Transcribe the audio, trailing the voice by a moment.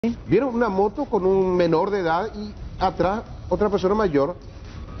Vieron una moto con un menor de edad y atrás otra persona mayor,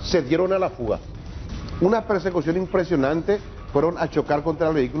 se dieron a la fuga. Una persecución impresionante, fueron a chocar contra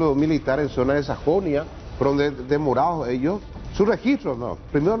el vehículo militar en zona de Sajonia, fueron demorados ellos. Su registro, no,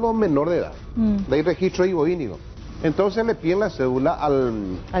 primero los menor de edad, de ahí registro iboínico. Entonces le piden la cédula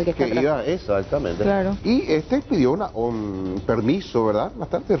al que iba, exactamente. Claro. Y pidió un permiso, ¿verdad?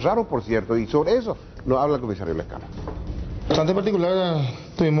 Bastante raro, por cierto, y sobre eso nos habla el comisario Lescano. Bastante particular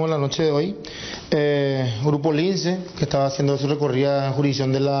tuvimos la noche de hoy, Grupo Lince, que estaba haciendo su recorrida en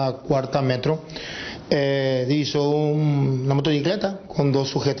jurisdicción de la cuarta metro, divisó una motocicleta con dos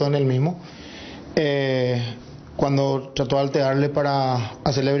sujetos en el mismo. Cuando trató de alterarle para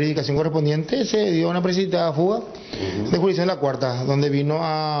hacer la verificación correspondiente, se dio una precipitada fuga de jurisdicción de la cuarta, donde vino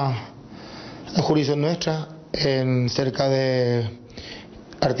a la jurisdicción nuestra, cerca de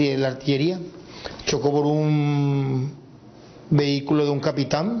la artillería, chocó por un vehículo de un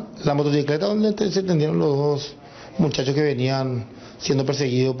capitán, la motocicleta donde se tendieron los dos muchachos que venían siendo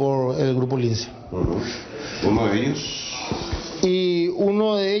perseguidos por el Grupo Lince. ¿Uno de ellos? Y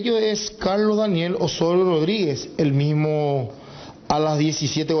uno de ellos es Carlos Daniel Osorio Rodríguez, el mismo a las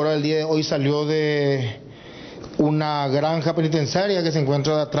 17 horas del día de hoy salió de una granja penitenciaria que se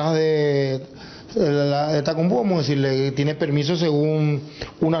encuentra detrás de Tacumbú, vamos a decirle, tiene permiso según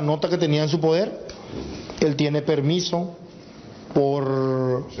una nota que tenía en su poder. Él tiene permiso por...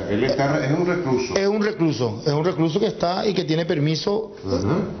 O sea, él es un recluso. Es un recluso que está y que tiene permiso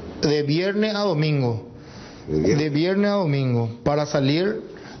de viernes a domingo. De viernes a domingo para salir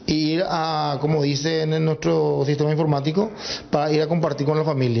e ir a, como dice en nuestro sistema informático, para ir a compartir con la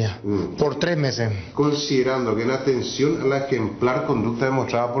familia por 3 meses. Considerando que en atención a la ejemplar conducta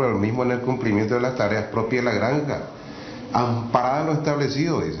demostrada por el mismo en el cumplimiento de las tareas propias de la granja, amparada en lo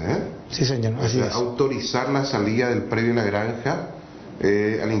establecido, dice, Sí, señor, así es. Autorizar la salida del predio de la granja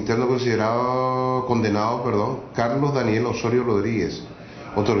al interno condenado, Carlos Daniel Osorio Rodríguez,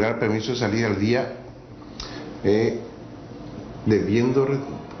 otorgar permiso de salida al día debiendo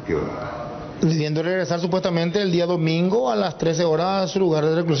regresar supuestamente el día domingo a las 13 horas a su lugar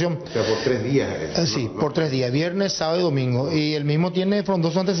de reclusión. O sea, por 3 días. Sí, por 3 días, viernes, sábado y domingo. Y el mismo tiene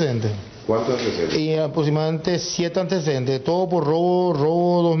frondosos antecedentes. ¿Cuántos antecedentes? Y aproximadamente 7 antecedentes, todo por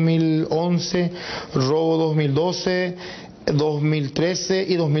robo 2011, robo 2012, 2013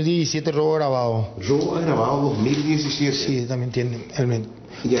 y 2017 robo agravado. Robo agravado 2017. Sí, también tiene.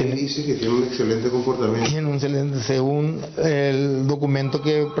 Y ahí dice que tiene un excelente comportamiento. Tiene un excelente, según el documento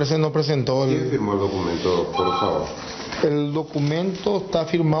que nos presentó. ¿Quién firmó el documento, por favor? El documento está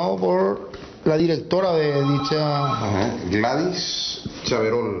firmado por la directora de dicha... Gladys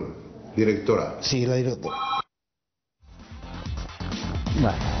Chaverón, directora. Sí, la directora.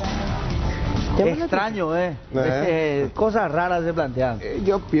 Extraño, cosas raras se plantean.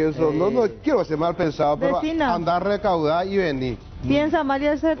 Yo pienso, no quiero ser mal pensado, pero vecina, andar recaudar y venir. Piensa mal y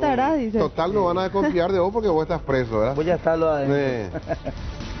acertará, dice. Total, no van a desconfiar de vos porque vos estás preso, ¿verdad? Voy a estarlo adentro.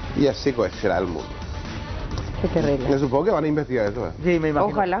 Y así será el mundo. Qué terrible. Me supongo que van a investigar eso, ¿verdad? Sí, me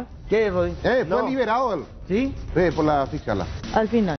imagino. Ojalá. ¿Qué, Rodri? Fue liberado él. ¿Sí? Por la fiscala. Al final.